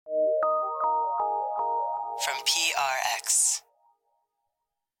from PRX.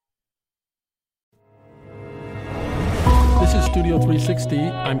 This is Studio 360.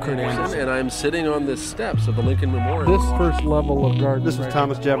 I'm Kurt Anderson. And I'm sitting on the steps of the Lincoln Memorial. This first level of garden. This is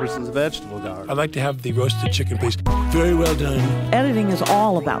Thomas Jefferson's vegetable garden. I'd like to have the roasted chicken, please. Very well done. Editing is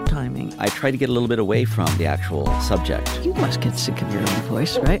all about timing. I try to get a little bit away from the actual subject. You must get sick of your own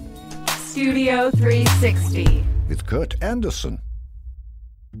voice, right? Studio 360. With Kurt Anderson.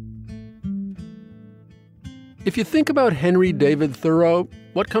 If you think about Henry David Thoreau,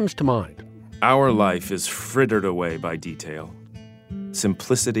 what comes to mind? Our life is frittered away by detail.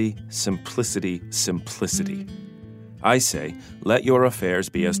 Simplicity, simplicity, simplicity. I say, let your affairs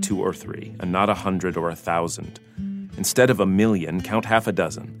be as 2 or 3, and not 100 or 1,000. Instead of 1,000,000, count half a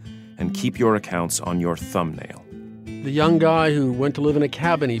dozen, and keep your accounts on your thumbnail. The young guy who went to live in a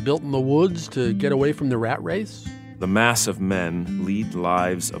cabin he built in the woods to get away from the rat race? The mass of men lead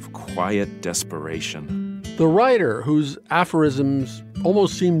lives of quiet desperation. The writer whose aphorisms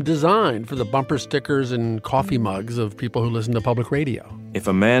almost seem designed for the bumper stickers and coffee mugs of people who listen to public radio. If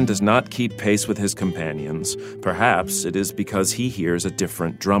a man does not keep pace with his companions, perhaps it is because he hears a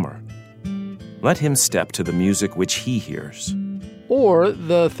different drummer. Let him step to the music which he hears. Or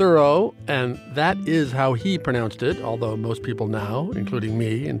the Thoreau, and that is how he pronounced it, although most people now, including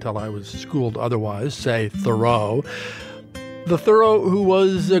me, until I was schooled otherwise, say Thoreau. The Thoreau who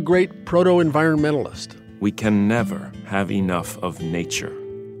was a great proto-environmentalist. We can never have enough of nature.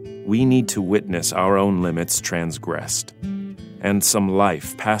 We need to witness our own limits transgressed, and some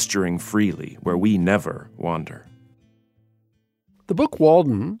life pasturing freely where we never wander. The book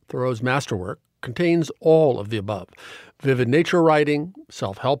Walden, Thoreau's masterwork, contains all of the above: vivid nature writing,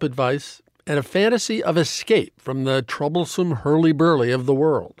 self-help advice, and a fantasy of escape from the troublesome hurly-burly of the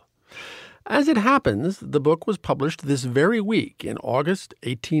world. As it happens, the book was published this very week in August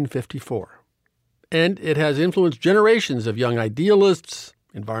 1854. And it has influenced generations of young idealists,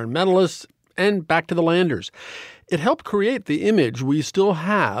 environmentalists, and back-to-the-landers. It helped create the image we still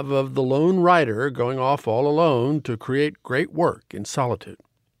have of the lone writer going off all alone to create great work in solitude.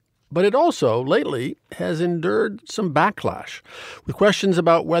 But it also, lately, has endured some backlash, with questions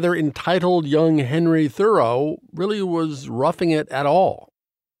about whether entitled young Henry Thoreau really was roughing it at all.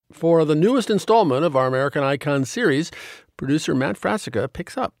 For the newest installment of our American Icon series, producer Matt Frasica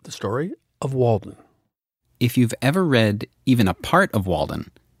picks up the story of Walden. If you've ever read even a part of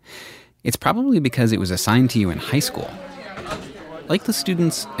Walden, it's probably because it was assigned to you in high school. Like the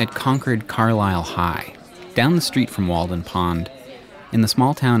students at Concord Carlisle High, down the street from Walden Pond, in the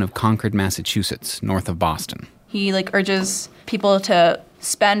small town of Concord, Massachusetts, north of Boston. He urges people to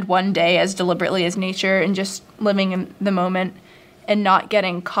spend one day as deliberately as nature and just living in the moment and not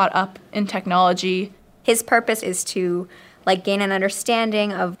getting caught up in technology. His purpose is to gain an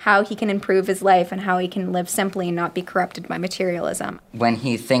understanding of how he can improve his life and how he can live simply and not be corrupted by materialism. When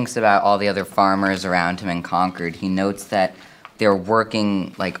he thinks about all the other farmers around him in Concord, he notes that they're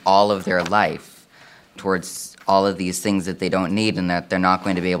working all of their life towards all of these things that they don't need and that they're not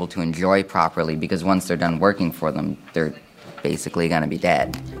going to be able to enjoy properly because once they're done working for them, they're basically going to be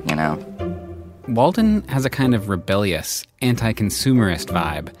dead, Walden has a kind of rebellious, anti-consumerist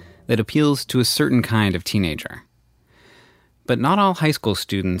vibe that appeals to a certain kind of teenager. But not all high school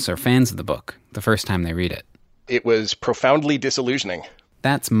students are fans of the book the first time they read it. It was profoundly disillusioning.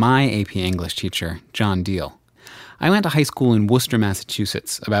 That's my AP English teacher, John Deal. I went to high school in Worcester,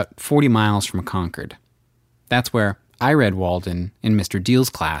 Massachusetts, about 40 miles from Concord. That's where I read Walden in Mr. Deal's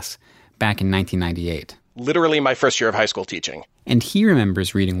class back in 1998. Literally my first year of high school teaching. And he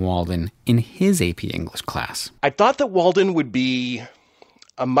remembers reading Walden in his AP English class. I thought that Walden would be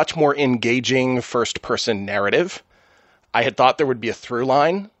a much more engaging first-person narrative. I had thought there would be a through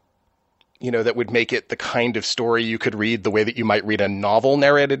line, that would make it the kind of story you could read the way that you might read a novel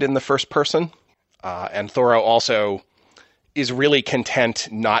narrated in the first person. And Thoreau also is really content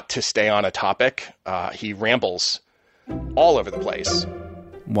not to stay on a topic. He rambles all over the place.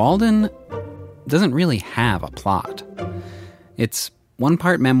 Walden doesn't really have a plot. It's 1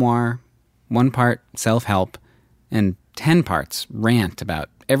 part memoir, 1 part self-help, and 10 parts rant about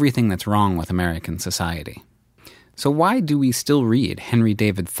everything that's wrong with American society. So why do we still read Henry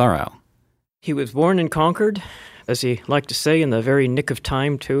David Thoreau? He was born in Concord, as he liked to say, in the very nick of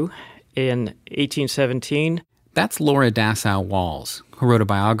time, too, in 1817. That's Laura Dassow-Walls, who wrote a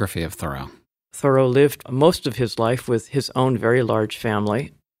biography of Thoreau. Thoreau lived most of his life with his own very large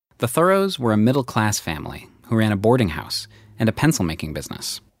family. The Thoreaus were a middle-class family who ran a boarding house and a pencil-making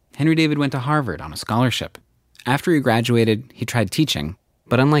business. Henry David went to Harvard on a scholarship. After he graduated, he tried teaching,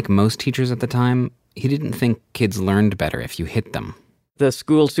 but unlike most teachers at the time, he didn't think kids learned better if you hit them. The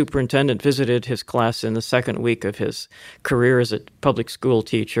school superintendent visited his class in the second week of his career as a public school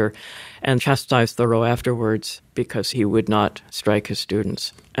teacher and chastised Thoreau afterwards because he would not strike his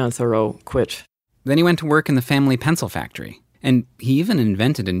students, and Thoreau quit. Then he went to work in the family pencil factory, and he even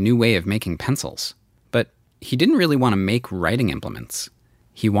invented a new way of making pencils. But he didn't really want to make writing implements.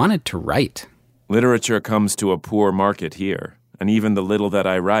 He wanted to write. Literature comes to a poor market here, and even the little that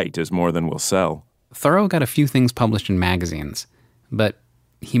I write is more than will sell. Thoreau got a few things published in magazines, but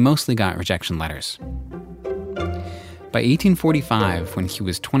he mostly got rejection letters. By 1845, when he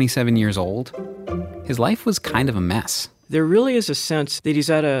was 27 years old, his life was kind of a mess. There really is a sense that he's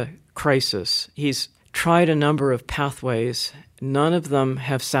at a crisis. He's tried a number of pathways. None of them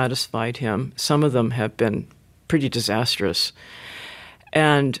have satisfied him. Some of them have been pretty disastrous.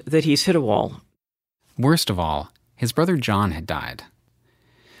 And that he's hit a wall. Worst of all, his brother John had died.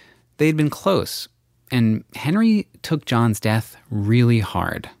 They had been close, and Henry took John's death really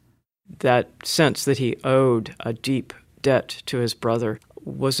hard. That sense that he owed a deep debt to his brother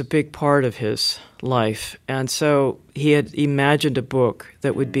was a big part of his life. And so he had imagined a book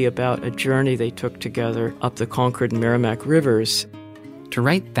that would be about a journey they took together up the Concord and Merrimack rivers. To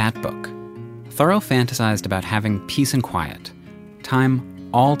write that book, Thoreau fantasized about having peace and quiet, time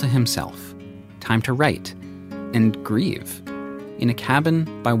all to himself, time to write and grieve in a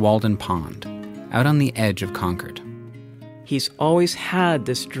cabin by Walden Pond, out on the edge of Concord. He's always had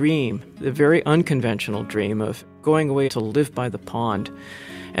this dream, the very unconventional dream of going away to live by the pond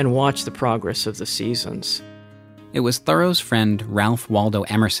and watch the progress of the seasons. It was Thoreau's friend Ralph Waldo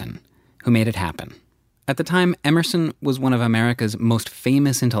Emerson who made it happen. At the time, Emerson was one of America's most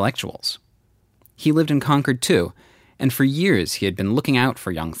famous intellectuals. He lived in Concord too, and for years he had been looking out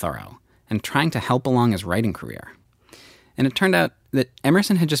for young Thoreau and trying to help along his writing career. And it turned out that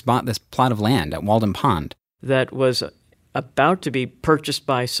Emerson had just bought this plot of land at Walden Pond that was about to be purchased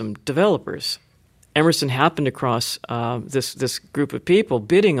by some developers. Emerson happened across this group of people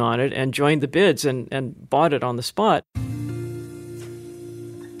bidding on it and joined the bids and bought it on the spot.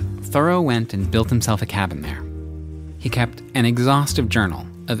 Thoreau went and built himself a cabin there. He kept an exhaustive journal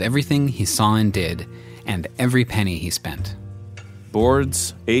of everything he saw and did and every penny he spent.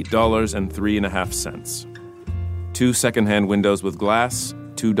 Boards, $8.03.5. 2 second-hand windows with glass,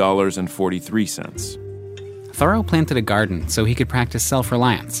 $2.43. Thoreau planted a garden so he could practice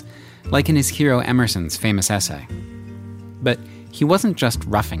self-reliance, like in his hero Emerson's famous essay. But he wasn't just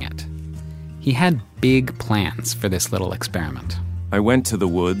roughing it. He had big plans for this little experiment. I went to the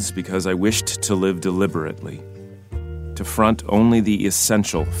woods because I wished to live deliberately, to front only the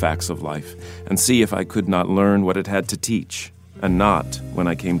essential facts of life, and see if I could not learn what it had to teach, and not, when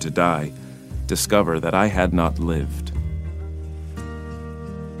I came to die, discover that I had not lived.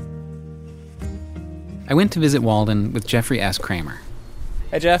 I went to visit Walden with Jeffrey S. Kramer.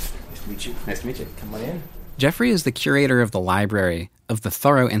 Hey, Jeff. Nice to meet you. Nice to meet you. Come on in. Jeffrey is the curator of the library of the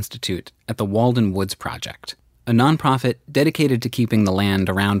Thoreau Institute at the Walden Woods Project, a nonprofit dedicated to keeping the land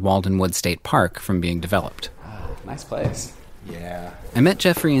around Walden Woods State Park from being developed. Nice place. Yeah. I met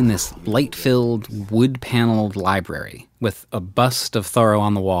Jeffrey in this light-filled, wood-paneled library with a bust of Thoreau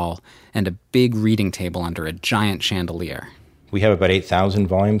on the wall and a big reading table under a giant chandelier. We have about 8,000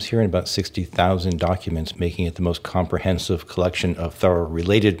 volumes here and about 60,000 documents, making it the most comprehensive collection of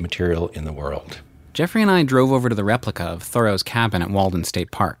Thoreau-related material in the world. Jeffrey and I drove over to the replica of Thoreau's cabin at Walden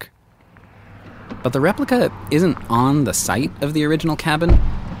State Park. But the replica isn't on the site of the original cabin.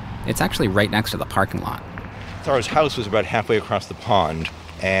 It's actually right next to the parking lot. Thoreau's house was about halfway across the pond,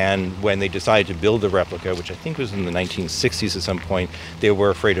 and when they decided to build the replica, which I think was in the 1960s at some point, they were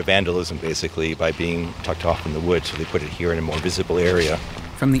afraid of vandalism, basically, by being tucked off in the woods, so they put it here in a more visible area.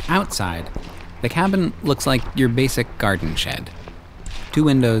 From the outside, the cabin looks like your basic garden shed. 2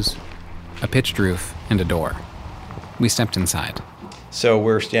 windows, a pitched roof, and a door. We stepped inside. So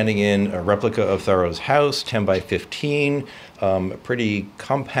we're standing in a replica of Thoreau's house, 10 by 15, a pretty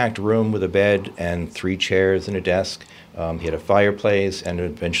compact room with a bed and 3 chairs and a desk. He had a fireplace and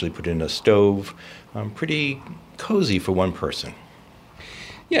eventually put in a stove. Pretty cozy for one person.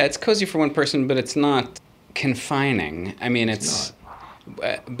 Yeah, it's cozy for one person, but it's not confining. I mean, it's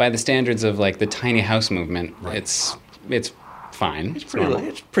by the standards of like the tiny house movement, right. It's fine.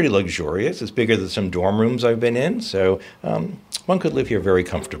 It's pretty luxurious. It's bigger than some dorm rooms I've been in, so one could live here very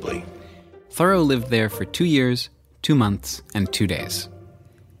comfortably. Thoreau lived there for 2 years, 2 months, and 2 days.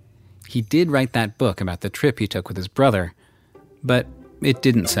 He did write that book about the trip he took with his brother, but it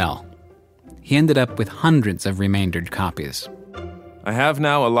didn't sell. He ended up with hundreds of remaindered copies. I have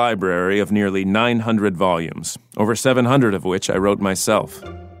now a library of nearly 900 volumes, over 700 of which I wrote myself.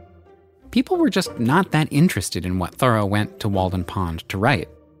 People were just not that interested in what Thoreau went to Walden Pond to write.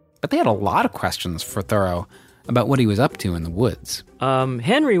 But they had a lot of questions for Thoreau about what he was up to in the woods.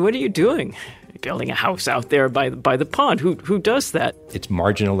 Henry, what are you doing? Building a house out there by the pond. Who does that? It's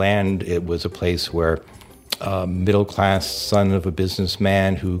marginal land. It was a place where a middle-class son of a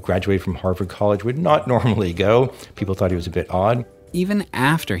businessman who graduated from Harvard College would not normally go. People thought he was a bit odd. Even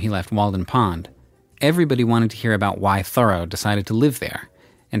after he left Walden Pond, everybody wanted to hear about why Thoreau decided to live there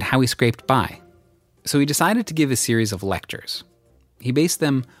and how he scraped by. So he decided to give a series of lectures. He based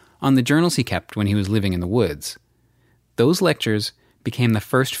them on the journals he kept when he was living in the woods. Those lectures became the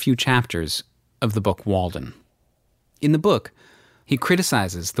first few chapters of the book Walden. In the book, he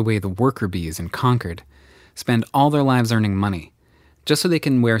criticizes the way the worker bees in Concord spend all their lives earning money, just so they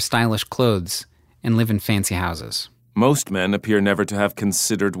can wear stylish clothes and live in fancy houses. Most men appear never to have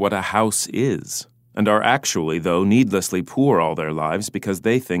considered what a house is, and are actually, though, needlessly poor all their lives because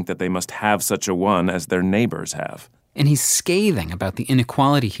they think that they must have such a one as their neighbors have. And he's scathing about the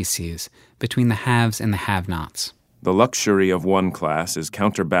inequality he sees between the haves and the have-nots. The luxury of one class is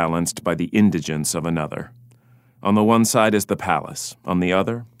counterbalanced by the indigence of another. On the one side is the palace, on the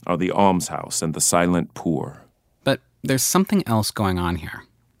other are the almshouse and the silent poor. But there's something else going on here.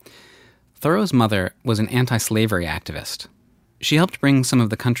 Thoreau's mother was an anti-slavery activist. She helped bring some of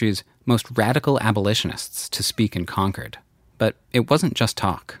the country's most radical abolitionists to speak in Concord. But it wasn't just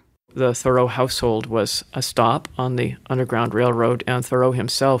talk. The Thoreau household was a stop on the Underground Railroad, and Thoreau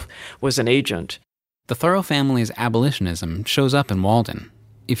himself was an agent. The Thoreau family's abolitionism shows up in Walden,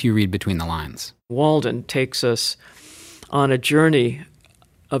 if you read between the lines. Walden takes us on a journey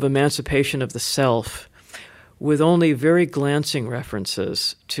of emancipation of the self with only very glancing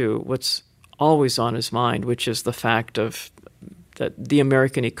references to what's always on his mind, which is the fact of that the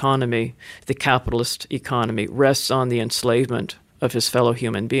American economy, the capitalist economy, rests on the enslavement of his fellow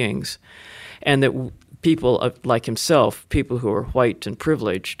human beings, and that people like himself, people who are white and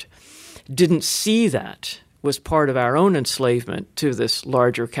privileged, didn't see that was part of our own enslavement to this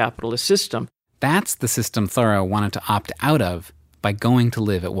larger capitalist system. That's the system Thoreau wanted to opt out of by going to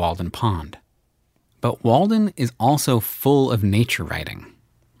live at Walden Pond. But Walden is also full of nature writing.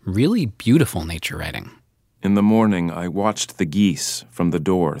 Really beautiful nature writing. In the morning, I watched the geese from the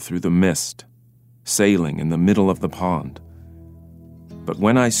door through the mist, sailing in the middle of the pond. But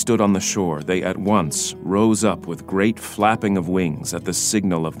when I stood on the shore, they at once rose up with great flapping of wings at the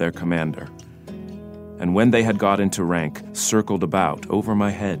signal of their commander. And when they had got into rank, circled about over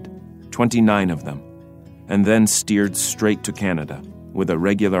my head, 29 of them, and then steered straight to Canada, with a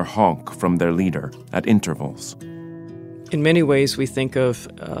regular honk from their leader at intervals. In many ways, we think of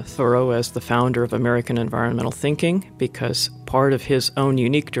Thoreau as the founder of American environmental thinking because part of his own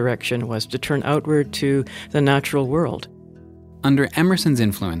unique direction was to turn outward to the natural world. Under Emerson's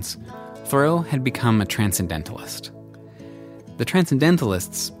influence, Thoreau had become a transcendentalist. The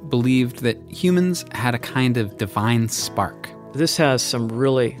transcendentalists believed that humans had a kind of divine spark. This has some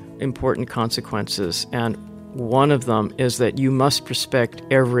really important consequences, and one of them is that you must respect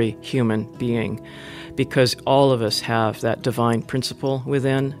every human being because all of us have that divine principle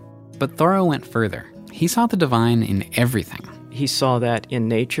within. But Thoreau went further. He saw the divine in everything. He saw that in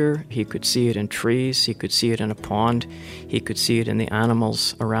nature. He could see it in trees. He could see it in a pond. He could see it in the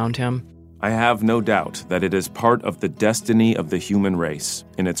animals around him. I have no doubt that it is part of the destiny of the human race,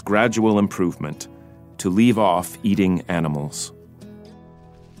 in its gradual improvement, to leave off eating animals.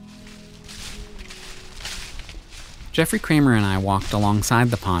 Jeffrey Kramer and I walked alongside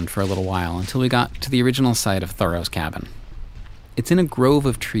the pond for a little while until we got to the original site of Thoreau's cabin. It's in a grove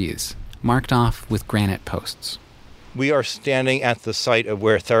of trees, marked off with granite posts. We are standing at the site of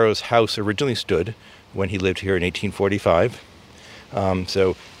where Thoreau's house originally stood when he lived here in 1845.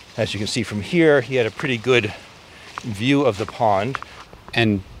 So, as you can see from here, he had a pretty good view of the pond.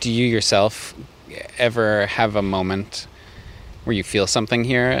 And do you yourself ever have a moment where you feel something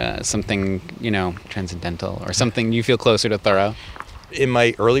here, something, transcendental, or something you feel closer to Thoreau? In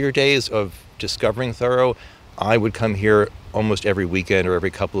my earlier days of discovering Thoreau, I would come here almost every weekend or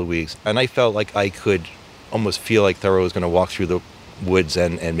every couple of weeks, and I felt like I could almost feel like Thoreau was going to walk through the woods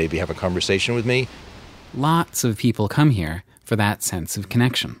and maybe have a conversation with me. Lots of people come here for that sense of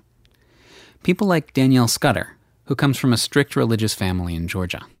connection. People like Danielle Scudder, who comes from a strict religious family in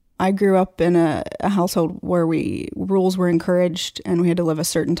Georgia. I grew up in a household where rules were encouraged and we had to live a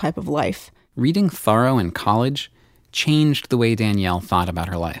certain type of life. Reading Thoreau in college changed the way Danielle thought about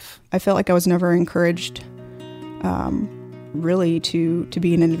her life. I felt like I was never encouraged really to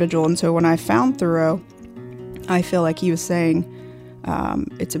be an individual. And so when I found Thoreau, I feel like he was saying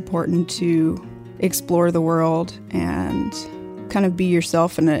it's important to explore the world and kind of be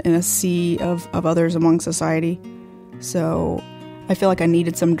yourself in a sea of others among society. So I feel like I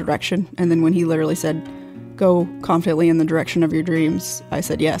needed some direction. And then when he literally said, go confidently in the direction of your dreams, I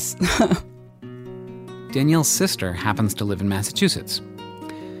said yes. Danielle's sister happens to live in Massachusetts.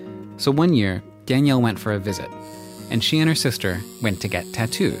 So one year, Danielle went for a visit, and she and her sister went to get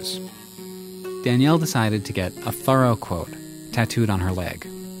tattoos. Danielle decided to get a Thoreau quote tattooed on her leg.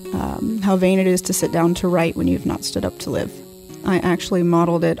 How vain it is to sit down to write when you've not stood up to live. I actually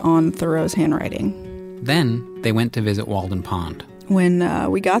modeled it on Thoreau's handwriting. Then they went to visit Walden Pond.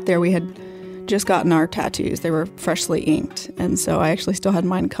 When we got there, we had just gotten our tattoos. They were freshly inked, and so I actually still had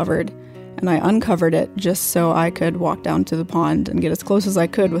mine covered. And I uncovered it just so I could walk down to the pond and get as close as I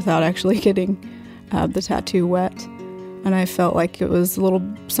could without actually getting the tattoo wet. And I felt like it was a little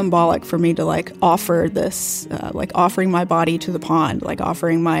symbolic for me to offer this, offering my body to the pond,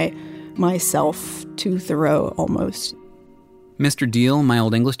 offering myself to Thoreau almost. Mr. Deal, my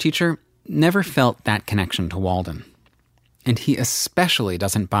old English teacher, never felt that connection to Walden. And he especially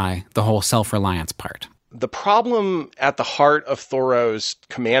doesn't buy the whole self-reliance part. The problem at the heart of Thoreau's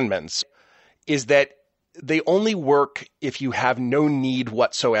commandments is that they only work if you have no need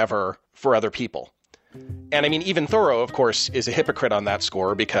whatsoever for other people. And I mean, even Thoreau, of course, is a hypocrite on that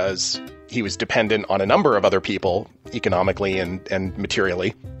score because he was dependent on a number of other people, economically and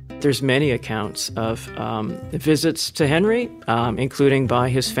materially. There's many accounts of visits to Henry, including by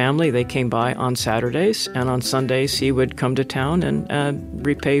his family. They came by on Saturdays, and on Sundays he would come to town and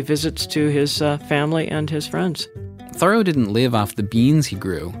repay visits to his family and his friends. Thoreau didn't live off the beans he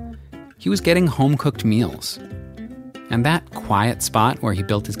grew. He was getting home-cooked meals. And that quiet spot where he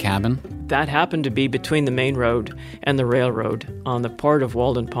built his cabin? That happened to be between the main road and the railroad on the part of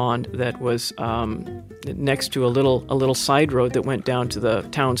Walden Pond that was next to a little side road that went down to the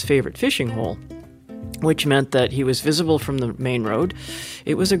town's favorite fishing hole, which meant that he was visible from the main road.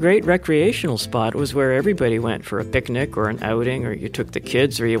 It was a great recreational spot. It was where everybody went for a picnic or an outing, or you took the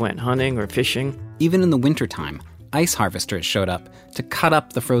kids, or you went hunting or fishing. Even in the wintertime, ice harvesters showed up to cut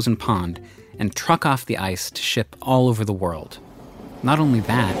up the frozen pond and truck off the ice to ship all over the world. Not only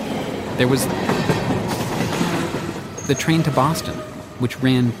that, there was the train to Boston, which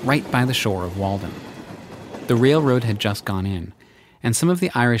ran right by the shore of Walden. The railroad had just gone in, and some of the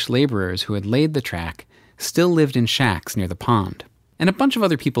Irish laborers who had laid the track still lived in shacks near the pond. And a bunch of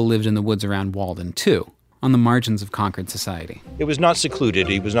other people lived in the woods around Walden, too, on the margins of Concord society. It was not secluded.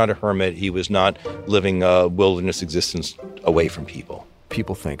 He was not a hermit. He was not living a wilderness existence away from people.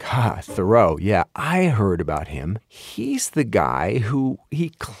 People think, Thoreau, yeah, I heard about him. He's the guy who he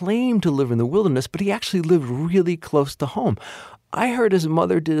claimed to live in the wilderness, but he actually lived really close to home. I heard his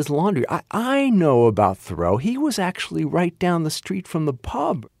mother did his laundry. I know about Thoreau. He was actually right down the street from the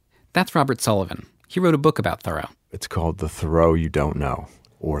pub. That's Robert Sullivan. He wrote a book about Thoreau. It's called The Thoreau You Don't Know,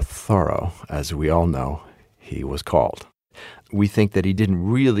 or Thoreau, as we all know he was called. We think that he didn't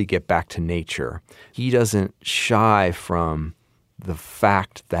really get back to nature. He doesn't shy from the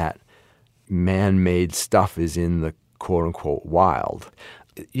fact that man-made stuff is in the quote-unquote wild.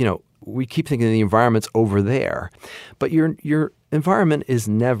 You know, we keep thinking the environment's over there, but your environment is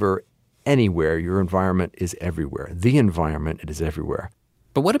never anywhere. Your environment is everywhere. The environment, it is everywhere.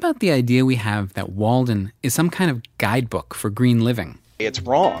 But what about the idea we have that Walden is some kind of guidebook for green living? It's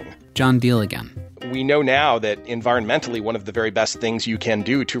wrong. John Deal again. We know now that environmentally, one of the very best things you can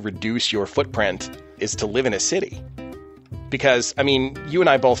do to reduce your footprint is to live in a city. Because, I mean, you and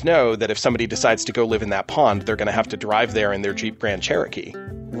I both know that if somebody decides to go live in that pond, they're going to have to drive there in their Jeep Grand Cherokee,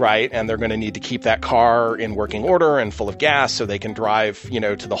 right? And they're going to need to keep that car in working order and full of gas so they can drive,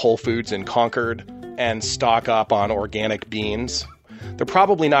 to the Whole Foods in Concord and stock up on organic beans. They're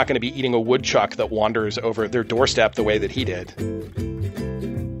probably not going to be eating a woodchuck that wanders over their doorstep the way that he did.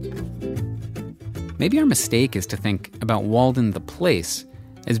 Maybe our mistake is to think about Walden the place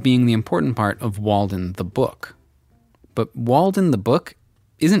as being the important part of Walden the book. But Walden the book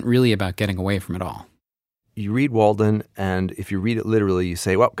isn't really about getting away from it all. You read Walden, and if you read it literally, you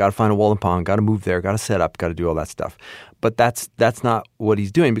say, well, got to find a Walden Pond, got to move there, got to set up, got to do all that stuff. But that's not what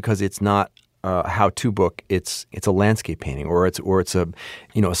he's doing, because it's not a how-to book. It's a landscape painting, or it's a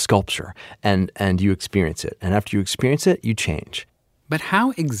a sculpture, and you experience it. And after you experience it, you change. But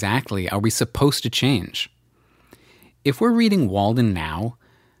how exactly are we supposed to change? If we're reading Walden now,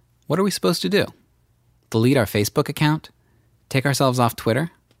 what are we supposed to do? Delete our Facebook account? Take ourselves off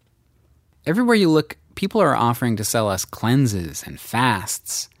Twitter? Everywhere you look, people are offering to sell us cleanses and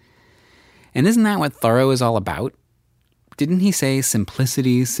fasts. And isn't that what Thoreau is all about? Didn't he say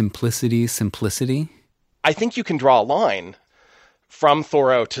simplicity, simplicity, simplicity? I think you can draw a line from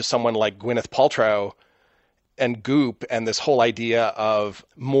Thoreau to someone like Gwyneth Paltrow and goop and this whole idea of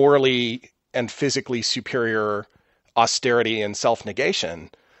morally and physically superior austerity and self-negation.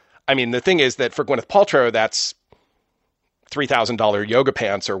 I mean, the thing is that for Gwyneth Paltrow, that's $3,000 yoga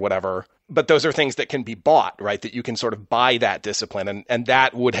pants or whatever. But those are things that can be bought, right? That you can sort of buy that discipline. And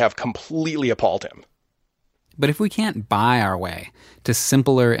that would have completely appalled him. But if we can't buy our way to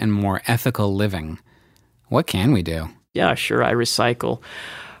simpler and more ethical living, what can we do? Yeah, sure, I recycle.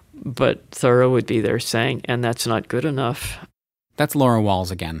 But Thoreau would be there saying, and that's not good enough. That's Laura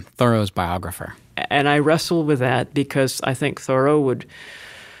Walls again, Thoreau's biographer. And I wrestle with that because I think Thoreau would,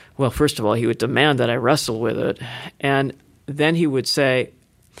 well, first of all, he would demand that I wrestle with it. And then he would say,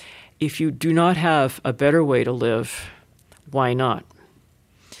 if you do not have a better way to live, why not?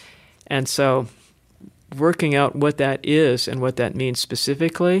 And so working out what that is and what that means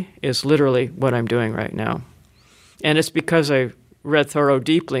specifically is literally what I'm doing right now. And it's because I read Thoreau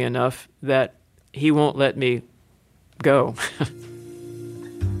deeply enough that he won't let me go.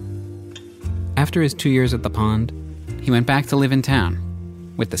 After his 2 years at the pond, he went back to live in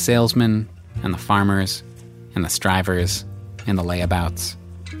town with the salesmen and the farmers and the strivers and the layabouts,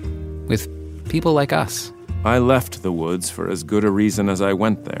 with people like us. I left the woods for as good a reason as I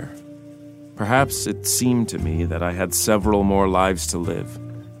went there. Perhaps it seemed to me that I had several more lives to live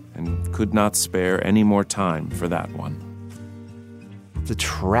and could not spare any more time for that one. The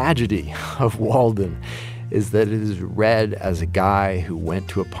tragedy of Walden is that it is read as a guy who went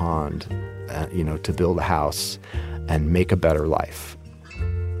to a pond, to build a house and make a better life.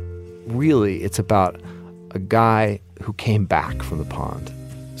 Really, it's about a guy who came back from the pond.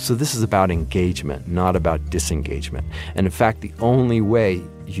 So this is about engagement, not about disengagement. And in fact, the only way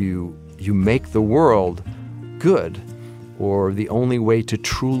you make the world good, or the only way to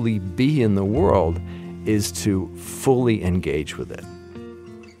truly be in the world, is to fully engage with it.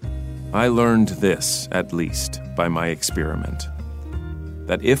 I learned this, at least, by my experiment.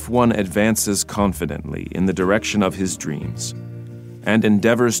 That if one advances confidently in the direction of his dreams and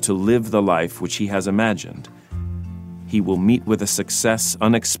endeavors to live the life which he has imagined, he will meet with a success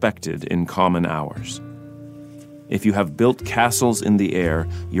unexpected in common hours. If you have built castles in the air,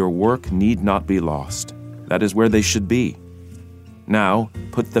 your work need not be lost. That is where they should be. Now,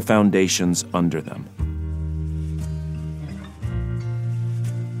 put the foundations under them.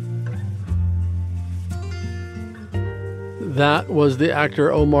 That was the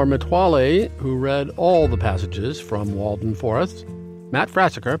actor Omar Metwalli, who read all the passages from Walden for us. Matt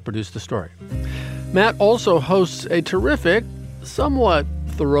Frassiker produced the story. Matt also hosts a terrific, somewhat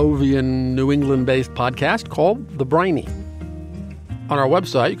Thoreauvian, New England-based podcast called The Briny. On our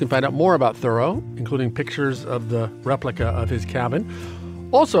website, you can find out more about Thoreau, including pictures of the replica of his cabin.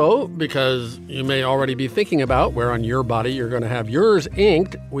 Also, because you may already be thinking about where on your body you're going to have yours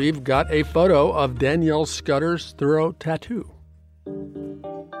inked, we've got a photo of Danielle Scudder's Thoreau tattoo.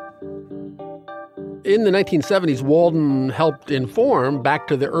 In the 1970s, Walden helped inform Back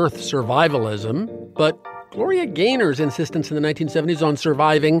to the Earth survivalism, but Gloria Gaynor's insistence in the 1970s on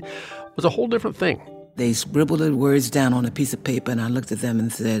surviving was a whole different thing. They scribbled the words down on a piece of paper, and I looked at them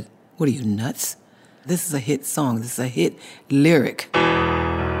and said, "What are you, nuts? This is a hit song. This is a hit lyric."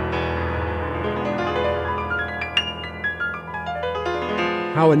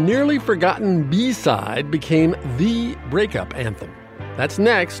 How a nearly forgotten B-side became the breakup anthem. That's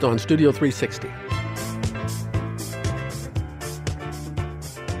next on Studio 360.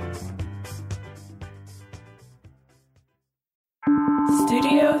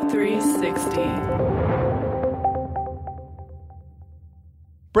 Studio 360.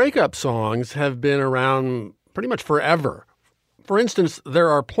 Breakup songs have been around pretty much forever. For instance, there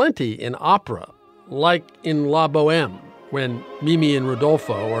are plenty in opera, like in La Bohème, when Mimi and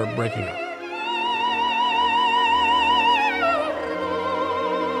Rodolfo are breaking up.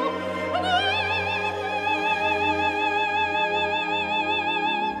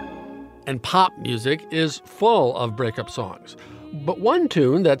 And pop music is full of breakup songs. But one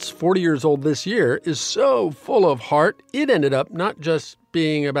tune that's 40 years old this year is so full of heart, it ended up not just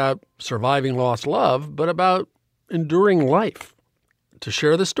being about surviving lost love, but about enduring life. To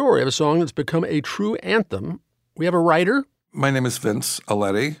share the story of a song that's become a true anthem, we have a writer. My name is Vince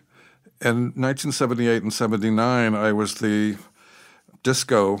Aletti. In 1978 and 79, I was the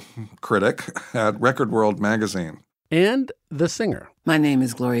disco critic at Record World magazine. And the singer. My name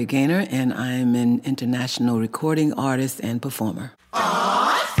is Gloria Gaynor, and I'm an international recording artist and performer.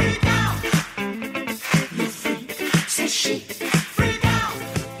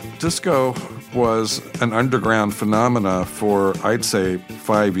 Disco was an underground phenomena for, I'd say,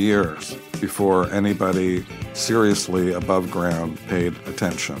 5 years. before anybody seriously above ground paid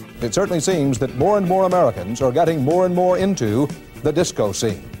attention. It certainly seems that more and more Americans are getting more and more into the disco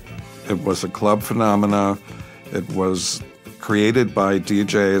scene. It was a club phenomena. It was created by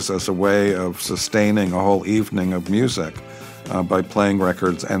DJs as a way of sustaining a whole evening of music by playing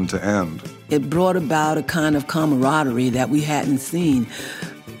records end to end. It brought about a kind of camaraderie that we hadn't seen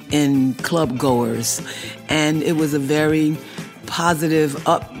in club goers, and it was a very positive,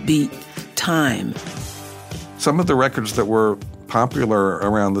 upbeat time. Some of the records that were popular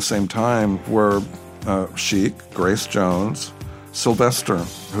around the same time were Chic, Grace Jones, Sylvester,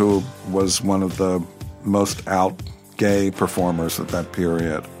 who was one of the most out gay performers at that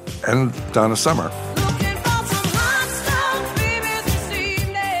period, and Donna Summer.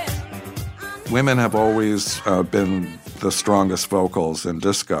 Women have always been the strongest vocals in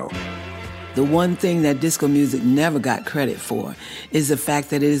disco. The one thing that disco music never got credit for is the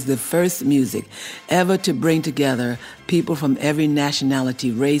fact that it is the first music ever to bring together people from every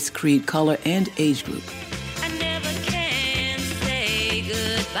nationality, race, creed, color, and age group.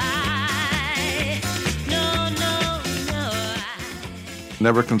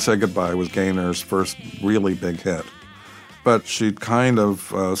 Never Can Say Goodbye was Gaynor's first really big hit. But she'd kind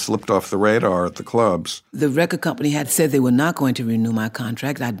of slipped off the radar at the clubs. The record company had said they were not going to renew my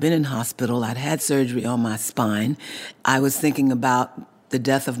contract. I'd been in hospital. I'd had surgery on my spine. I was thinking about the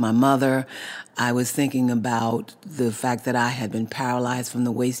death of my mother. I was thinking about the fact that I had been paralyzed from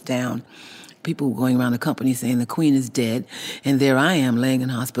the waist down. People were going around the company saying the Queen is dead. And there I am laying in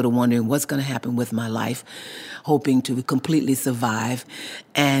hospital wondering what's going to happen with my life, hoping to completely survive.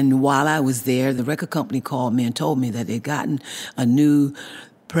 And while I was there, the record company called me and told me that they'd gotten a new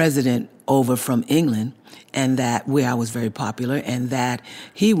president over from England, and that where I was very popular, and that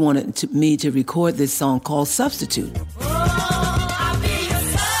he wanted me to record this song called Substitute.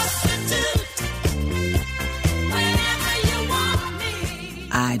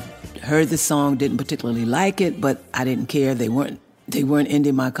 I heard the song, didn't particularly like it, but I didn't care. They weren't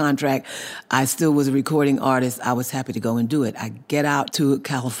ending my contract. I still was a recording artist. I was happy to go and do it. I get out to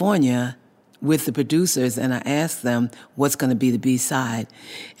California with the producers, and I asked them what's going to be the B-side.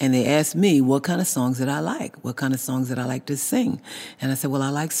 And they asked me what kind of songs that I like, what kind of songs that I like to sing. And I said, well, I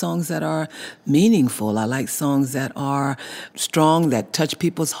like songs that are meaningful. I like songs that are strong, that touch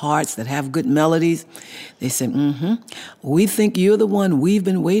people's hearts, that have good melodies. They said, we think you're the one we've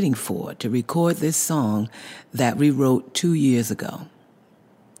been waiting for to record this song that we wrote 2 years ago.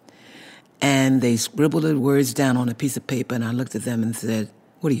 And they scribbled the words down on a piece of paper, and I looked at them and said,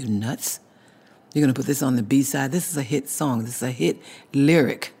 what are you, nuts? You're going to put this on the B-side? This is a hit song. This is a hit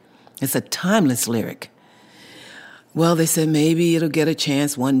lyric. It's a timeless lyric. Well, they said maybe it'll get a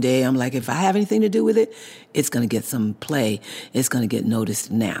chance one day. I'm like, if I have anything to do with it, it's going to get some play. It's going to get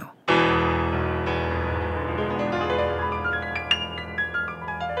noticed now.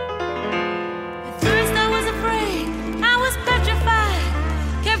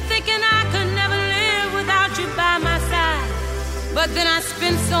 But then I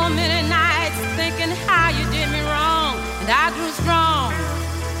spent so many nights thinking how you did me wrong. And I grew strong,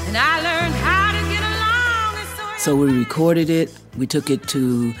 and I learned how to get along. So we recorded it. We took it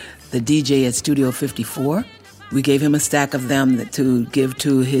to the DJ at Studio 54. We gave him a stack of them to give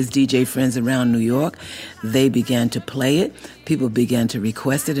to his DJ friends around New York. They began to play it. People began to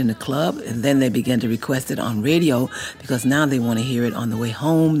request it in the club, and then they began to request it on radio because now they want to hear it on the way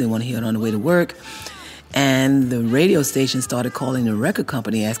home. They want to hear it on the way to work. And the radio station started calling the record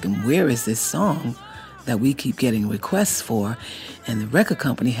company asking, where is this song that we keep getting requests for? And the record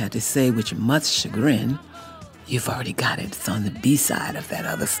company had to say, with much chagrin, you've already got it. It's on the B-side of that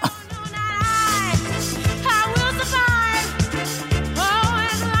other song.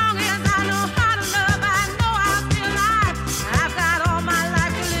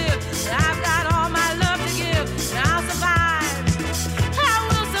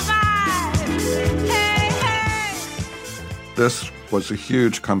 This was a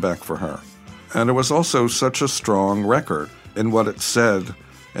huge comeback for her. And it was also such a strong record in what it said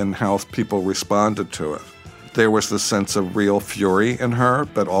and how people responded to it. There was this sense of real fury in her,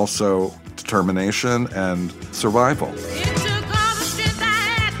 but also determination and survival.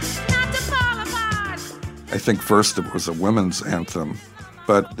 I think first it was a women's anthem,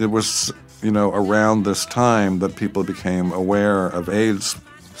 but it was, around this time that people became aware of AIDS.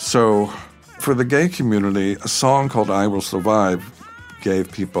 So for the gay community, a song called I Will Survive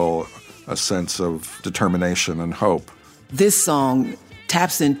gave people a sense of determination and hope. This song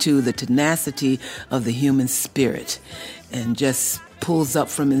taps into the tenacity of the human spirit and just pulls up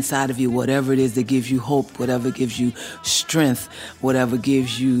from inside of you whatever it is that gives you hope, whatever gives you strength, whatever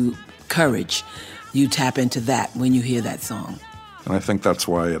gives you courage. You tap into that when you hear that song. And I think that's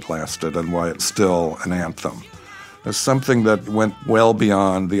why it lasted and why it's still an anthem. There's something that went well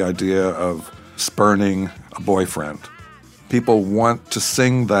beyond the idea of spurning a boyfriend. People want to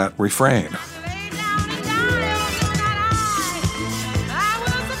sing that refrain.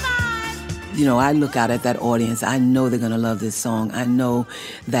 You know, I look out at that audience. I know they're going to love this song. I know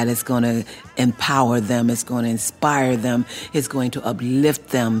that it's going to empower them. It's going to inspire them. It's going to uplift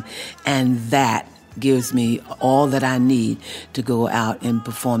them. And that gives me all that I need to go out and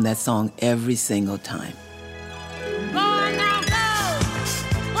perform that song every single time.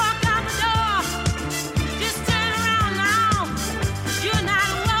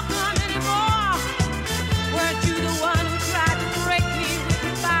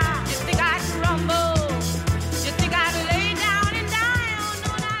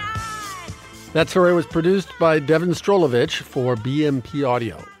 That story was produced by Devin Strolovich for BMP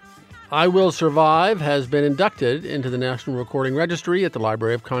Audio. I Will Survive has been inducted into the National Recording Registry at the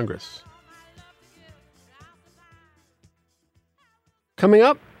Library of Congress. Coming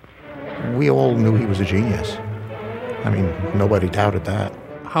up, we all knew he was a genius. I mean, nobody doubted that.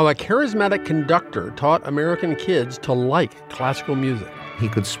 How a charismatic conductor taught American kids to like classical music. He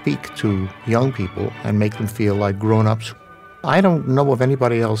could speak to young people and make them feel like grown-ups. I don't know of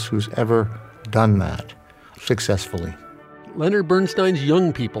anybody else who's ever done that successfully. Leonard Bernstein's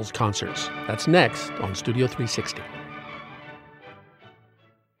Young People's Concerts. That's next on Studio 360.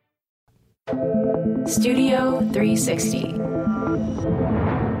 Studio 360.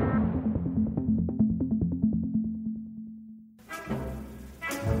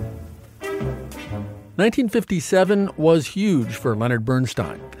 "1957 was huge for Leonard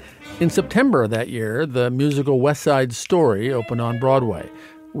Bernstein. In September of that year, the musical West Side Story opened on Broadway,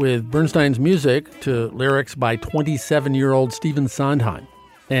 with Bernstein's music to lyrics by 27-year-old Stephen Sondheim,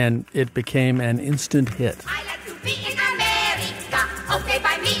 and it became an instant hit. I like to be in America, okay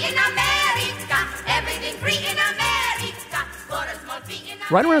by me in America, everything free in America, for a small fee in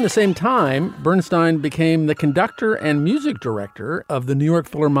America. Right around the same time, Bernstein became the conductor and music director of the New York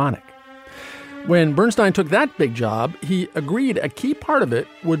Philharmonic. When Bernstein took that big job, he agreed a key part of it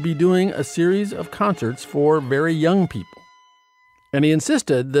would be doing a series of concerts for very young people. And he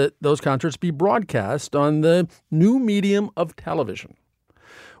insisted that those concerts be broadcast on the new medium of television.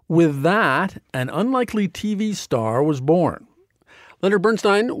 With that, an unlikely TV star was born. Leonard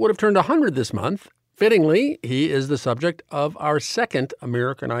Bernstein would have turned 100 this month. Fittingly, he is the subject of our second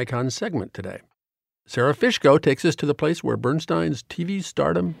American Icon segment today. Sarah Fishko takes us to the place where Bernstein's TV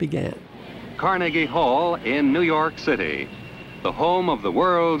stardom began. Carnegie Hall in New York City, the home of the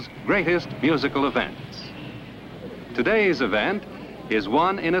world's greatest musical events. Today's event is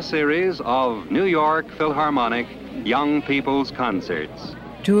one in a series of New York Philharmonic Young People's Concerts.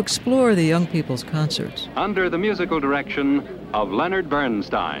 To explore the Young People's Concerts, under the musical direction of Leonard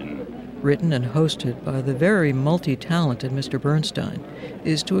Bernstein. Written and hosted by the very multi-talented Mr. Bernstein,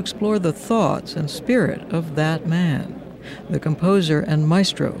 is to explore the thoughts and spirit of that man, the composer and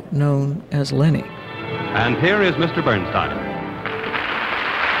maestro known as Lenny. And here is Mr. Bernstein.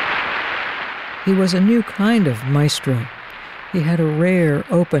 He was a new kind of maestro. He had a rare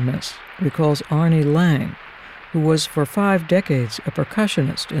openness, recalls Arnie Lang, who was for 5 decades a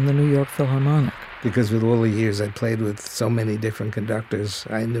percussionist in the New York Philharmonic. Because with all the years I played with so many different conductors,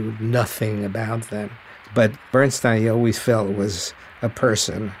 I knew nothing about them. But Bernstein, you always felt, was a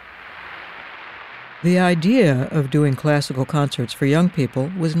person. The idea of doing classical concerts for young people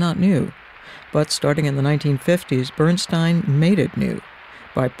was not new. But starting in the 1950s, Bernstein made it new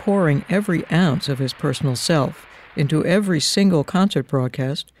by pouring every ounce of his personal self into every single concert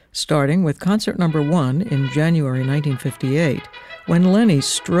broadcast, starting with concert number 1 in January 1958, when Lenny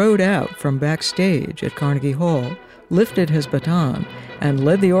strode out from backstage at Carnegie Hall, lifted his baton, and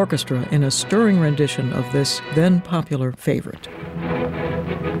led the orchestra in a stirring rendition of this then popular favorite.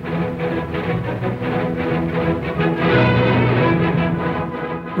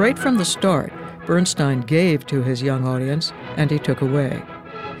 Right from the start, Bernstein gave to his young audience, and he took away.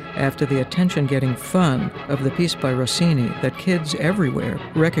 After the attention-getting fun of the piece by Rossini that kids everywhere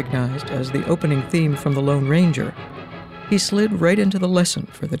recognized as the opening theme from The Lone Ranger, he slid right into the lesson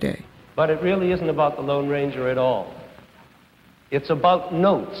for the day. But it really isn't about the Lone Ranger at all. It's about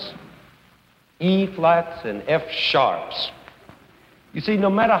notes, E-flats and F-sharps. You see, no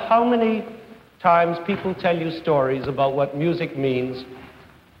matter how many times people tell you stories about what music means,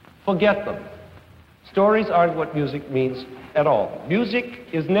 forget them. Stories aren't what music means at all. Music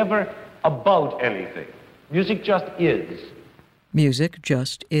is never about anything. Music just is. Music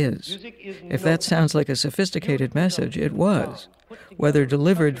just is. If that sounds like a sophisticated message, it was, whether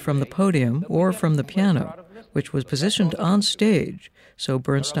delivered from the podium or from the piano, which was positioned on stage so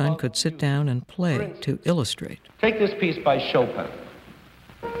Bernstein could sit down and play to illustrate. Take this piece by Chopin.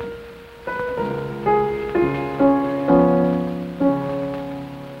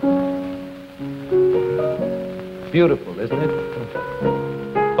 Beautiful, isn't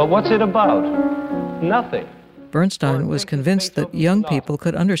it? But what's it about? Nothing. Bernstein was convinced that young people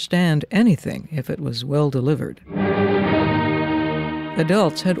could understand anything if it was well delivered.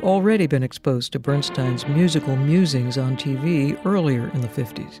 Adults had already been exposed to Bernstein's musical musings on TV earlier in the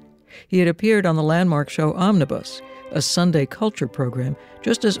 50s. He had appeared on the landmark show Omnibus, a Sunday culture program,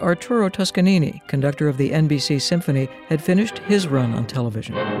 just as Arturo Toscanini, conductor of the NBC Symphony, had finished his run on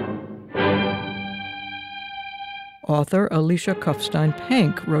television. Author Alicia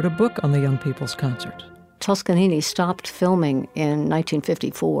Kufstein-Penk wrote a book on the Young People's Concerts. Toscanini stopped filming in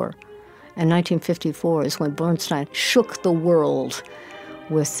 1954, and 1954 is when Bernstein shook the world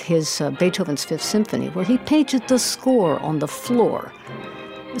with his Beethoven's Fifth Symphony, where he painted the score on the floor.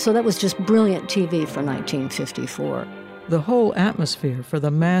 So that was just brilliant TV for 1954. The whole atmosphere for the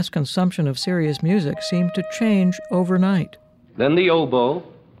mass consumption of serious music seemed to change overnight. Then the oboe.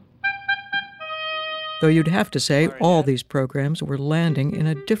 Though you'd have to say all these programs were landing in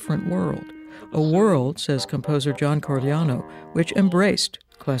a different world. A world, says composer John Corigliano, which embraced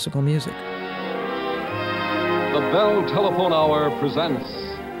classical music. The Bell Telephone Hour presents...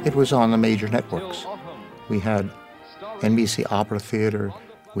 It was on the major networks. We had NBC Opera Theater.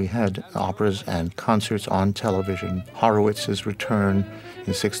 We had operas and concerts on television. Horowitz's return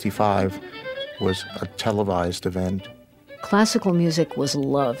in '65 was a televised event. Classical music was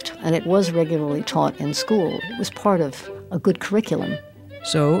loved, and it was regularly taught in school. It was part of a good curriculum.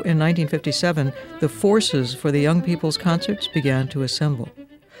 So, in 1957, the forces for the Young People's Concerts began to assemble.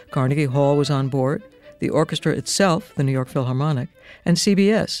 Carnegie Hall was on board, the orchestra itself, the New York Philharmonic, and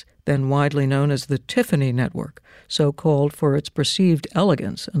CBS, then widely known as the Tiffany Network, so called for its perceived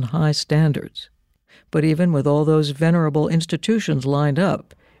elegance and high standards. But even with all those venerable institutions lined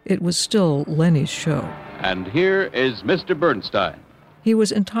up, it was still Lenny's show. And here is Mr. Bernstein. He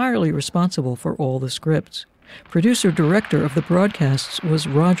was entirely responsible for all the scripts. Producer-director of the broadcasts was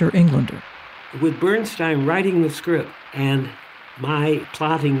Roger Englander. With Bernstein writing the script and my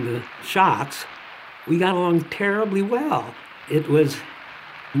plotting the shots, we got along terribly well. It was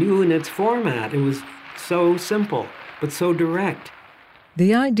new in its format. It was so simple, but so direct.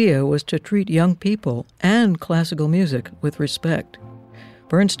 The idea was to treat young people and classical music with respect.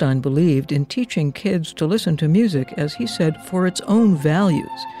 Bernstein believed in teaching kids to listen to music, as he said, for its own values,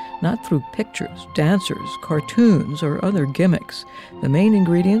 not through pictures, dancers, cartoons, or other gimmicks. The main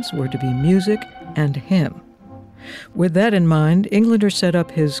ingredients were to be music and him. With that in mind, Englander set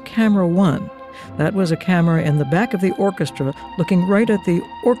up his Camera One. That was a camera in the back of the orchestra looking right at the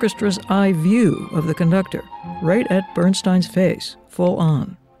orchestra's eye view of the conductor, right at Bernstein's face, full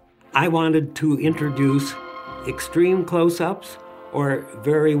on. I wanted to introduce extreme close-ups or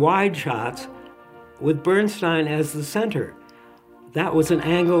very wide shots with Bernstein as the center. That was an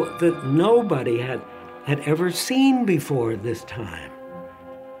angle that nobody had ever seen before this time.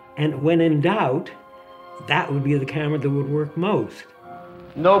 And when in doubt, that would be the camera that would work most.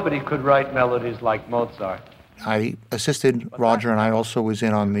 Nobody could write melodies like Mozart. I assisted Roger, and I also was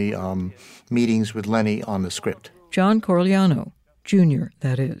in on the meetings with Lenny on the script. John Corigliano, Jr.,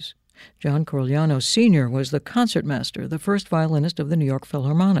 that is. John Corigliano Sr. was the concertmaster, the first violinist of the New York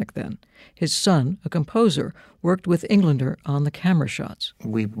Philharmonic then. His son, a composer, worked with Englander on the camera shots.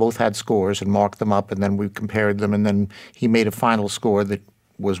 We both had scores and marked them up, and then we compared them, and then he made a final score that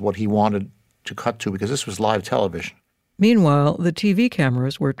was what he wanted to cut to, because this was live television. Meanwhile, the TV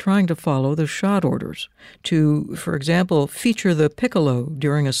cameras were trying to follow the shot orders to, for example, feature the piccolo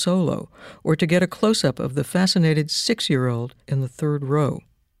during a solo, or to get a close-up of the fascinated 6-year-old in the third row.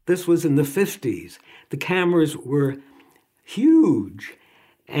 This was in the 50s. The cameras were huge,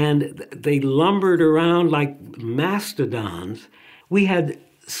 and they lumbered around like mastodons. We had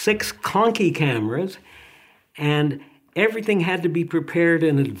 6 clunky cameras, and everything had to be prepared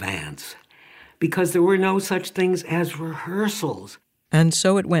in advance because there were no such things as rehearsals. And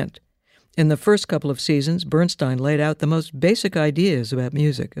so it went. In the first couple of seasons, Bernstein laid out the most basic ideas about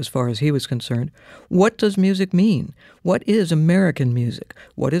music, as far as he was concerned. What does music mean? What is American music?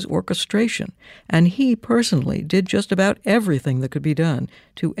 What is orchestration? And he personally did just about everything that could be done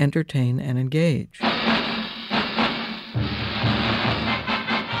to entertain and engage.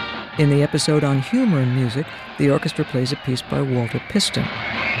 In the episode on humor in music, the orchestra plays a piece by Walter Piston.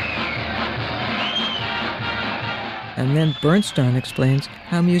 And then Bernstein explains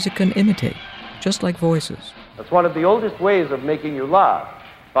how music can imitate, just like voices. That's one of the oldest ways of making you laugh,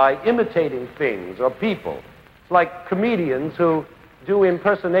 by imitating things or people. It's like comedians who do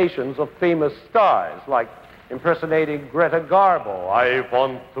impersonations of famous stars, like impersonating Greta Garbo, I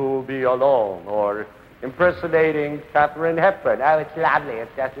want to be alone, or impersonating Katharine Hepburn, oh, it's lovely,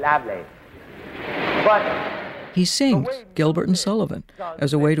 it's just lovely. But he sings Gilbert and Sullivan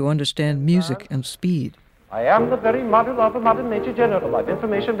as a way to understand music and speed. I am the very model of a modern nature general life,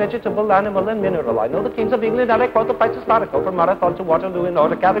 information, vegetable, animal, and mineral. I know the kings of England, and I quote the fights historical, from Marathon to Waterloo in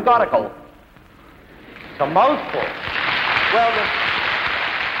order categorical. It's a mouthful. Well,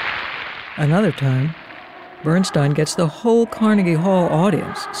 Another time, Bernstein gets the whole Carnegie Hall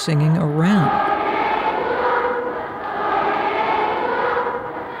audience singing around.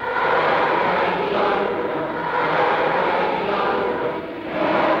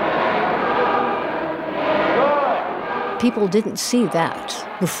 People didn't see that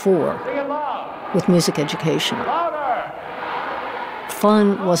before with music education.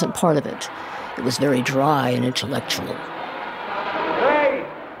 Fun wasn't part of it. It was very dry and intellectual. Hey,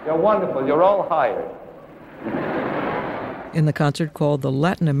 you're wonderful. You're all hired. In the concert called The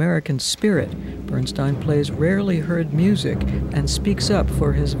Latin American Spirit, Bernstein plays rarely heard music and speaks up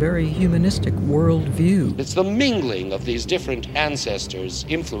for his very humanistic worldview. It's the mingling of these different ancestors,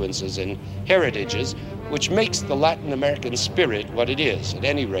 influences, and heritages which makes the Latin American spirit what it is, at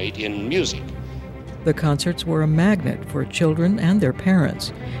any rate, in music. The concerts were a magnet for children and their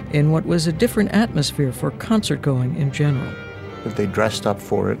parents in what was a different atmosphere for concert-going in general. If they dressed up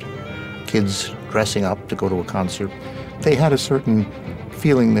for it, kids dressing up to go to a concert, they had a certain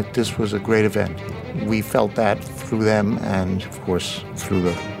feeling that this was a great event. We felt that through them and, of course, through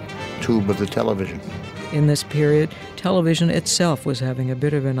the tube of the television. In this period, television itself was having a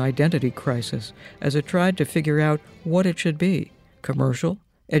bit of an identity crisis as it tried to figure out what it should be. Commercial,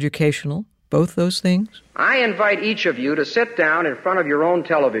 educational, both those things? I invite each of you to sit down in front of your own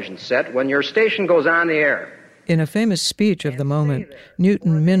television set when your station goes on the air. In a famous speech of the moment,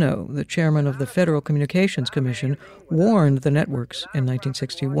 Newton Minow, the chairman of the Federal Communications Commission, warned the networks in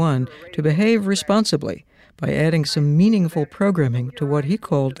 1961 to behave responsibly by adding some meaningful programming to what he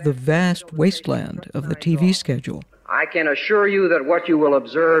called the vast wasteland of the TV schedule. I can assure you that what you will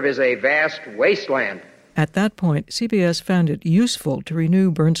observe is a vast wasteland. At that point, CBS found it useful to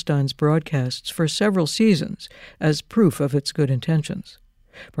renew Bernstein's broadcasts for several seasons as proof of its good intentions.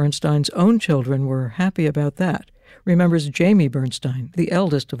 Bernstein's own children were happy about that, remembers Jamie Bernstein, the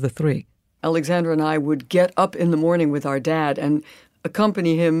eldest of the three. Alexandra and I would get up in the morning with our dad and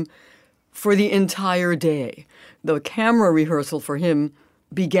accompany him for the entire day. The camera rehearsal for him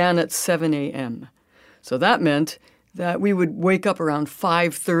began at 7 a.m. So that meant that we would wake up around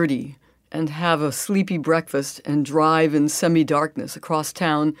 5:30 and have a sleepy breakfast and drive in semi-darkness across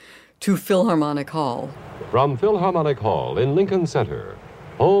town to Philharmonic Hall. From Philharmonic Hall in Lincoln Center,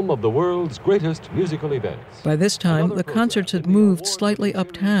 home of the world's greatest musical events. By this time, the concerts had moved slightly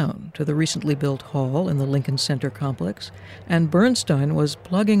uptown to the recently built hall in the Lincoln Center complex, and Bernstein was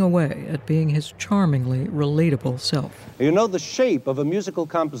plugging away at being his charmingly relatable self. You know, the shape of a musical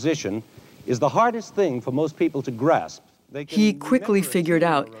composition is the hardest thing for most people to grasp. He quickly figured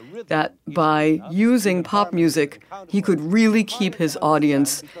out that by using pop music, he could really keep his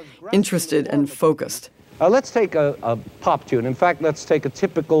audience interested and focused. Let's take a pop tune. In fact, let's take a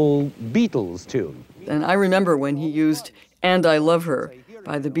typical Beatles tune. And I remember when he used And I Love Her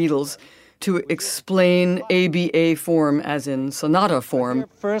by the Beatles to explain ABA form as in sonata form.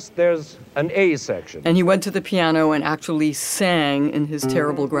 First, there's an A section. And he went to the piano and actually sang in his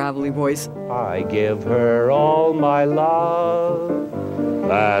terrible gravelly voice. I give her all my love,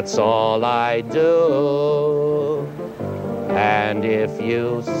 that's all I do. And if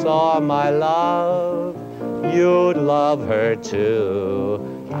you saw my love, you'd love her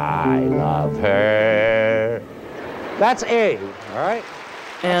too. I love her. That's A, all right?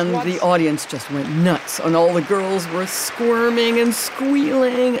 And the audience just went nuts, and all the girls were squirming and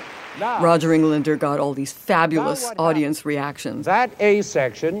squealing. Roger Englander got all these fabulous audience reactions. That A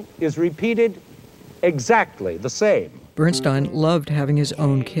section is repeated exactly the same. Bernstein loved having his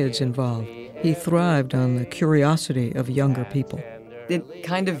own kids involved. He thrived on the curiosity of younger people. It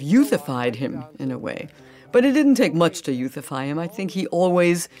kind of youthified him in a way. But it didn't take much to youthify him. I think he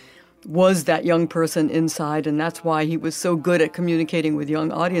always was that young person inside, and that's why he was so good at communicating with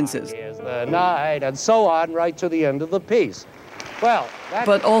young audiences. Here's the night, and so on, right to the end of the piece. Well,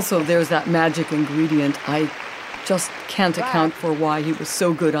 but also there's that magic ingredient. I just can't account for why he was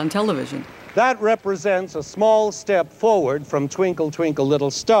so good on television. That represents a small step forward from Twinkle, Twinkle,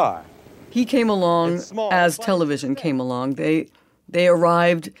 Little Star. He came along as television came along. They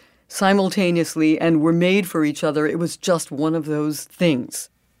arrived simultaneously and were made for each other. It was just one of those things.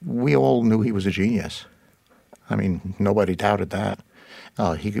 We all knew he was a genius. I mean, nobody doubted that.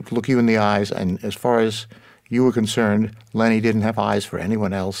 He could look you in the eyes, and as far as you were concerned, Lenny didn't have eyes for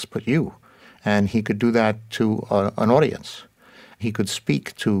anyone else but you. And he could do that to an audience. He could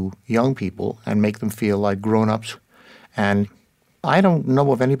speak to young people and make them feel like grown-ups. And I don't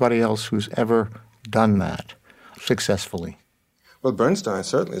know of anybody else who's ever done that successfully. Well, Bernstein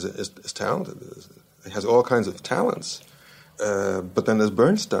certainly is talented. He has all kinds of talents. But then there's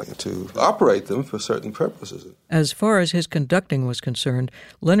Bernstein to operate them for certain purposes. As far as his conducting was concerned,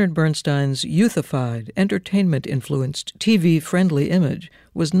 Leonard Bernstein's youthified, entertainment-influenced, TV-friendly image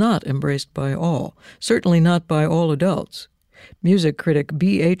was not embraced by all, certainly not by all adults. Music critic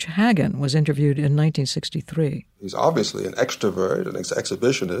B.H. Hagen was interviewed in 1963. He's obviously an extrovert, an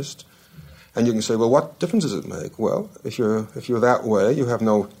exhibitionist, and you can say, well, what difference does it make? Well, if you're that way, you have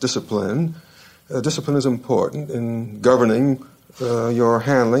no discipline. Discipline is important in governing your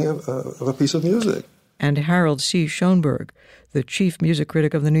handling of a piece of music. And Harold C. Schoenberg, the chief music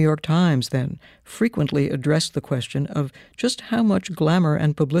critic of the New York Times then, frequently addressed the question of just how much glamour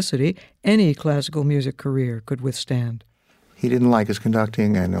and publicity any classical music career could withstand. He didn't like his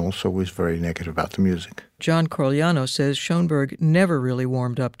conducting and also was very negative about the music. John Corigliano says Schoenberg never really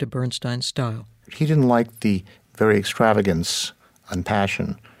warmed up to Bernstein's style. He didn't like the very extravagance and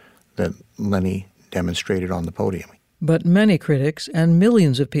passion that Lenny demonstrated on the podium. But many critics and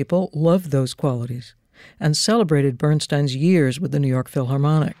millions of people loved those qualities and celebrated Bernstein's years with the New York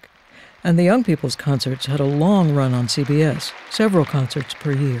Philharmonic. And the Young People's Concerts had a long run on CBS, several concerts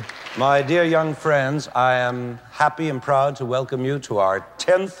per year. My dear young friends, I am happy and proud to welcome you to our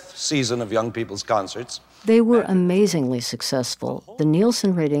 10th season of Young People's Concerts. They were amazingly successful. The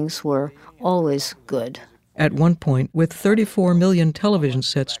Nielsen ratings were always good. At one point, with 34 million television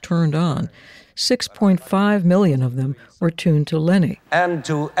sets turned on, 6.5 million of them were tuned to Lenny. And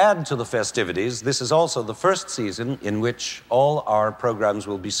to add to the festivities, this is also the first season in which all our programs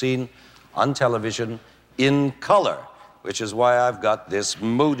will be seen on television in color, which is why I've got this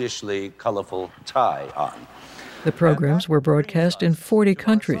modishly colorful tie on. The programs were broadcast in 40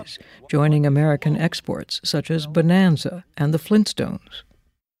 countries, joining American exports such as Bonanza and the Flintstones.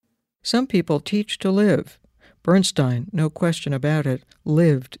 Some people teach to live. Bernstein, no question about it,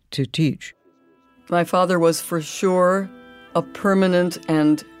 lived to teach. My father was for sure a permanent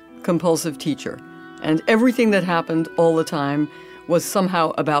and compulsive teacher, and everything that happened all the time was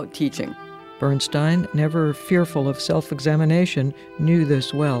somehow about teaching. Bernstein, never fearful of self-examination, knew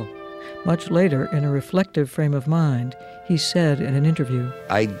this well. Much later, in a reflective frame of mind, he said in an interview,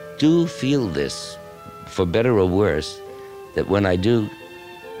 I do feel this, for better or worse, that when I do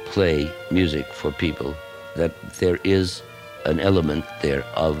play music for people, that there is an element there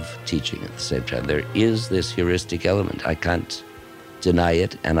of teaching at the same time. There is this heuristic element. I can't deny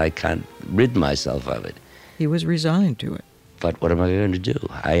it, and I can't rid myself of it. He was resigned to it. But what am I going to do?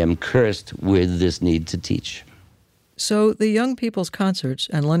 I am cursed with this need to teach. So the Young People's Concerts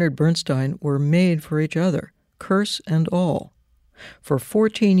and Leonard Bernstein were made for each other, curse and all. For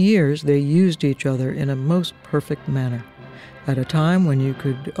 14 years, they used each other in a most perfect manner. At a time when you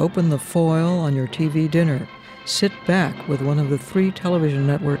could open the foil on your TV dinner, sit back with one of the 3 television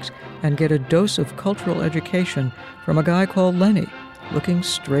networks, and get a dose of cultural education from a guy called Lenny, looking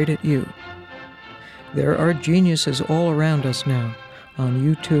straight at you. There are geniuses all around us now, on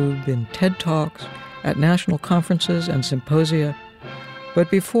YouTube, in TED Talks, at national conferences and symposia.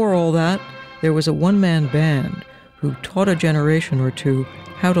 But before all that, there was a one-man band who taught a generation or two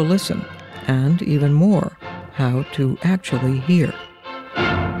how to listen, and even more, how to actually hear.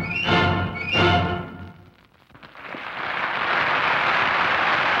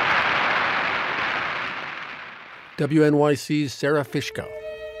 WNYC's Sarah Fishko.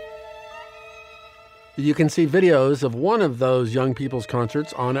 You can see videos of one of those Young People's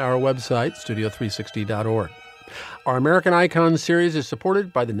Concerts on our website, studio360.org. Our American Icons series is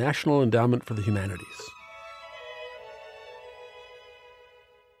supported by the National Endowment for the Humanities.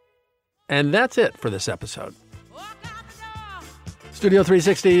 And that's it for this episode. Studio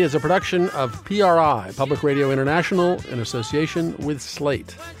 360 is a production of PRI, Public Radio International, in association with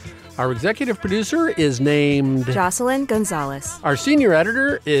Slate. Our executive producer is named Jocelyn Gonzalez. Our senior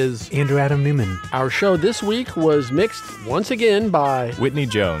editor is Andrew Adam Newman. Our show this week was mixed once again by Whitney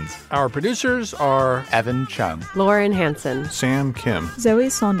Jones. Our producers are Evan Chung, Lauren Hansen, Sam Kim, Zoe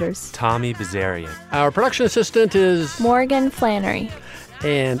Saunders, Tommy Bazarian. Our production assistant is Morgan Flannery.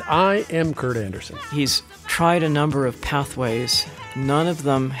 And I am Kurt Anderson. He's trying tried a number of pathways. None of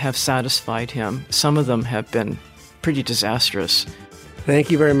them have satisfied him. Some of them have been pretty disastrous.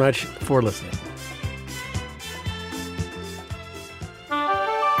 Thank you very much for listening.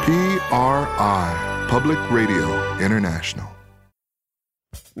 PRI, Public Radio International.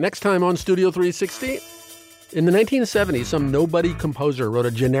 Next time on Studio 360, in the 1970s, some nobody composer wrote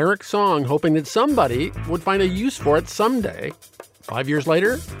a generic song hoping that somebody would find a use for it someday. 5 years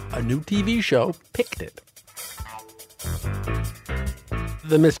later, a new TV show picked it.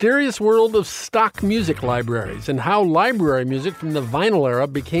 The mysterious world of stock music libraries and how library music from the vinyl era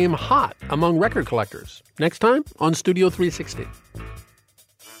became hot among record collectors. Next time on Studio 360.